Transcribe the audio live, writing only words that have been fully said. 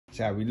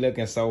how we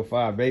looking so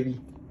far, baby.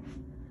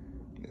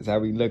 That's how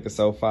we looking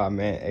so far,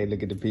 man. Hey,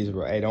 look at the pizza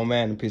roll. Hey, don't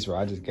mind the pizza roll.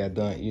 I just got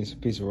done eating some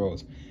pizza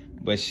rolls.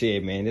 But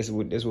shit, man, this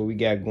is what we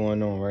got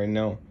going on right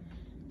now.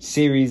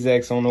 Series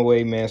X on the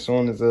way, man. As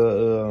soon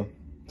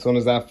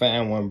as I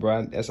find one,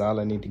 bro, that's all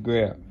I need to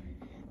grab.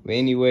 But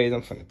anyways,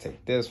 I'm finna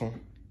take this one,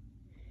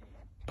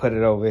 put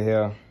it over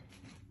here.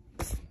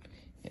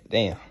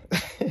 Damn,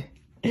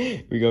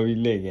 we gonna be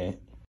lit, gang.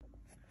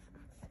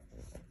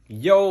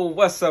 Yo,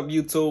 what's up,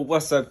 YouTube?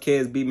 What's up,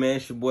 KSB, man?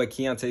 It's your boy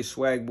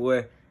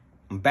KianteSwaggBoy.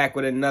 I'm back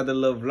with another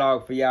little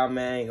vlog for y'all,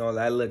 man. Ain't gonna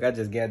lie, look, I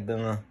just got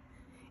done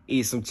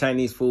eat some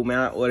Chinese food, man.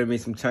 I ordered me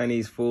some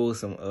Chinese food,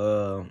 some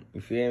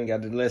you feel me?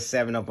 Got the little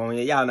 7-Up on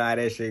you. Y'all know how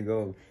that shit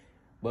goes.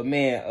 But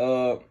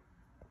man,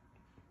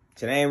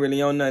 today ain't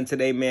really on nothing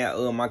today,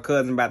 man. My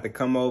cousin about to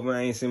come over.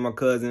 I ain't seen my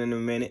cousin in a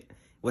minute.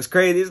 What's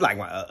crazy, it's like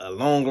a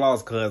long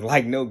lost cousin,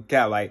 like no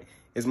cap, like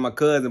it's my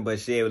cousin, but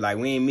shit, like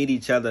we ain't meet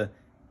each other.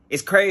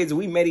 It's crazy,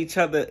 we met each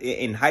other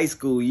in high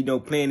school, you know,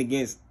 playing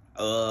against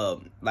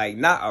like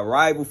not a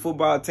rival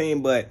football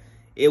team, but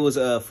it was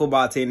a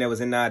football team that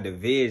was in our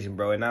division,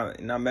 bro. And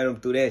I met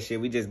him through that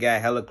shit. We just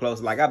got hella close.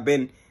 Like I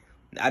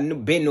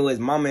knew his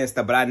mama and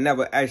stuff, but I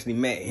never actually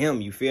met him.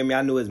 You feel me?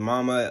 I knew his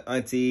mama,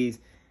 aunties.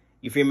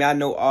 You feel me? I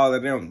know all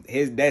of them.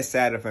 That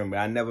side of him, but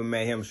I never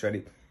met him,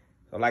 shorty.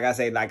 So like I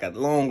say, like a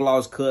long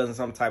lost cousin,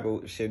 some type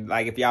of shit.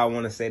 Like if y'all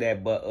want to say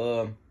that, but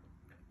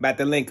about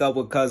to link up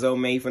with Cuzzo,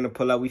 man. He finna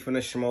pull up. We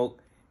finna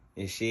smoke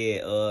and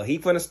shit. He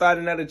finna start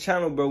another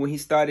channel, bro. When he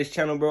start his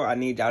channel, bro, I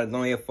need y'all to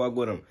go ahead and fuck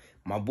with him.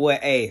 My boy,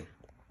 hey,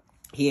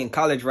 he in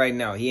college right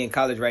now. He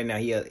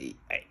a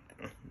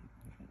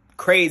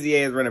crazy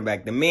ass running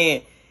back. The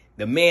man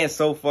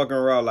so fucking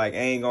raw. Like I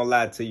ain't gonna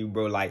lie to you,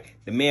 bro. Like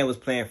the man was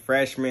playing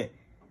freshman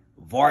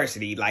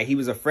varsity. Like he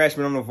was a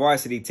freshman on the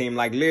varsity team.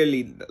 Like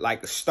literally,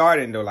 like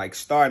starting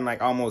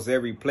like almost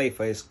every play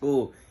for his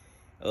school.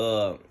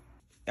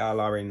 Y'all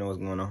already know what's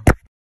going on.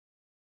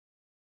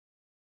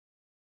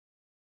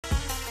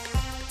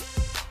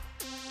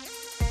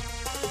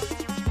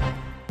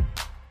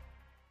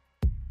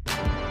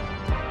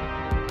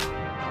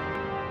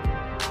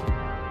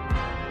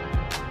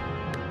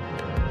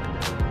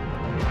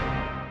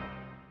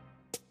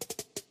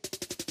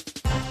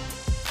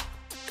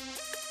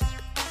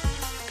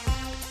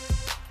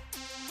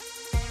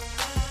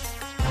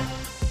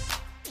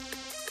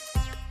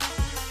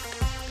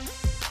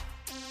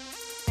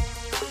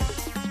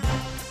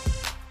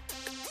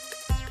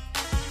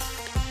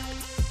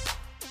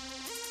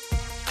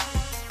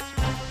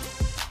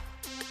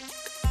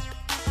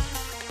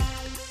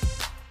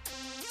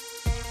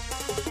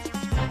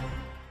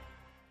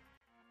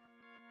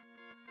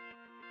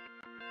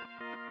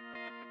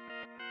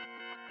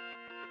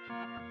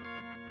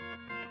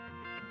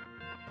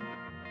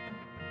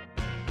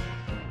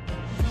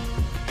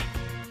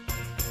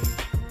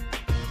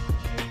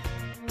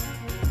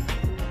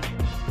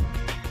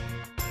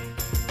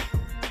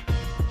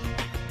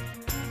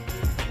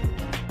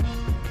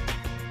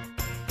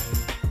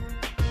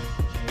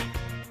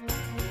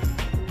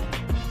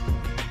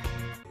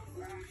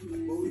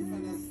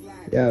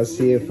 Y'all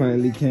see it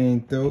finally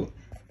came through.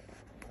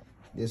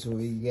 This what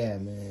we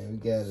got, man. We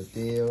got a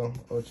Dell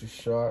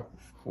Ultrasharp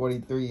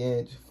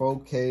 43-inch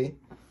 4K.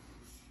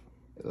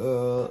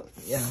 Y'all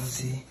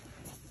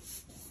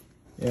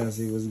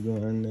see what's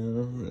going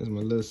on. There's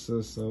my little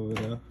sister over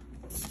there.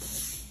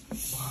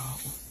 Wow.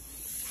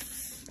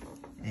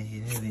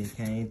 Hey, that bitch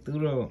came through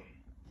though.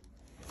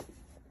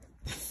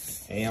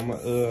 Hey, I'm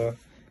gonna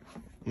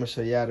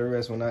show y'all the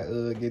rest when I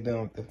get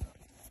done with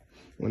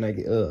when I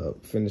get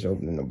finish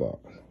opening the box.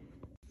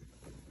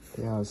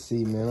 Y'all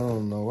see, man, I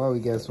don't know why we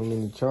got so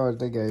many charges.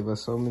 They gave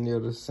us so many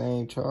of the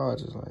same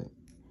charges, like,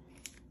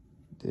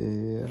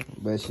 yeah,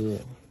 but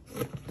shit.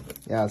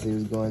 Y'all see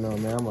what's going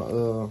on, man. I'm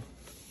gonna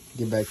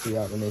get back to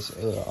y'all when it's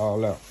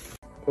all out.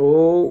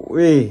 Oh,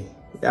 wait.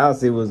 Y'all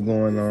see what's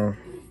going on.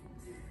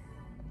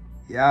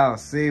 Y'all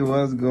see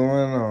what's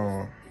going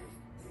on.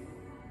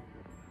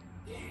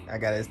 I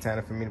got it's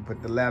time for me to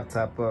put the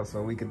laptop up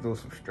so we can do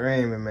some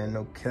streaming, man,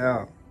 no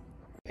cap.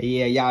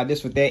 Yeah, y'all,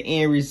 this what that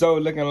end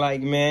result looking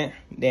like, man.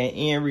 That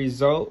end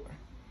result.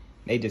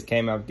 They just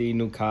came out with these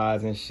new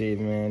cars and shit,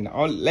 man. The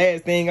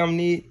last thing I'm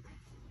needing,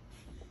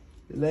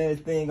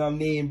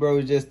 bro,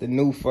 is just the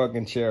new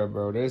fucking chair,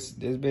 bro. This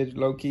bitch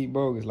low-key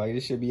bogus. Like,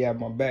 this should be out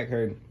my back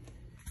hurting.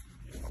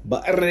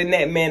 But other than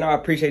that, man, I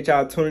appreciate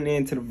y'all tuning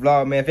in to the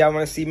vlog, man. If y'all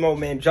want to see more,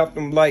 man, drop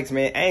them likes,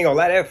 man. I ain't gonna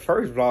lie, that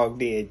first vlog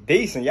did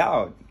decent.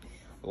 Y'all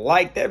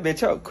like that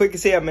bitch up quick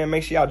as hell, man.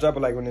 Make sure y'all drop a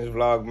like on this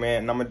vlog,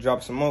 man. And I'm gonna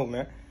drop some more,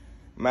 man.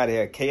 I'm out of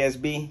here.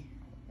 KSB.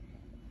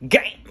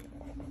 Gang!